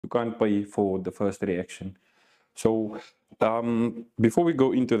can't pay for the first reaction. So before we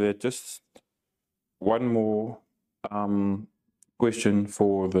go into that, just one more question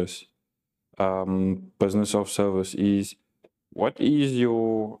for this business of service is, what is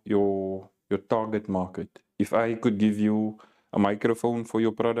your target market? If I could give you a microphone for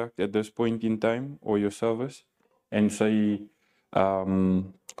your product at this point in time or your service, and say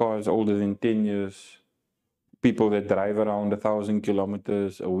cars older than 10 years, people that drive around 1,000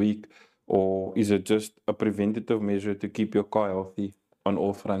 kilometers a week, or is it just a preventative measure to keep your car healthy on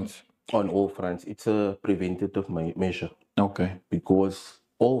all fronts? On all fronts, it's a preventative measure. Okay. Because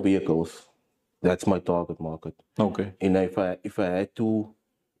all vehicles, that's my target market. Okay. And if I had to,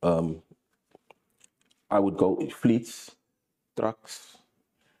 I would go fleets, trucks,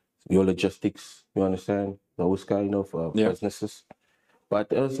 your logistics, you understand, those kind of businesses.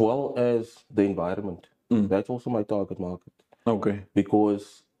 But as well as the environment, that's also my target market. Okay.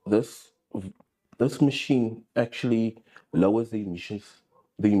 Because this machine actually lowers the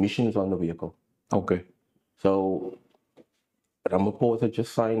emissions on the vehicle. Okay. So Ramaphosa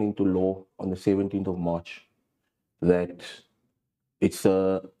just signed into law on the 17th of March that it's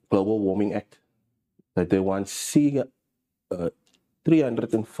a Global Warming Act, that they want to see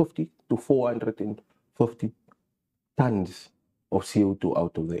 350 to 450 tons of CO2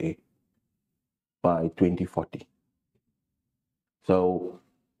 out of the air by 2040. So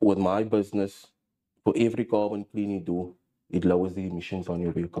with my business, for every carbon clean you do, it lowers the emissions on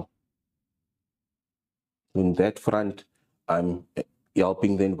your vehicle. In that front, I'm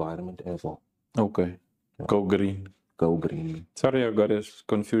helping the environment as well. Okay. Go green. Go green. Sorry, I got a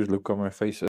confused look on my face.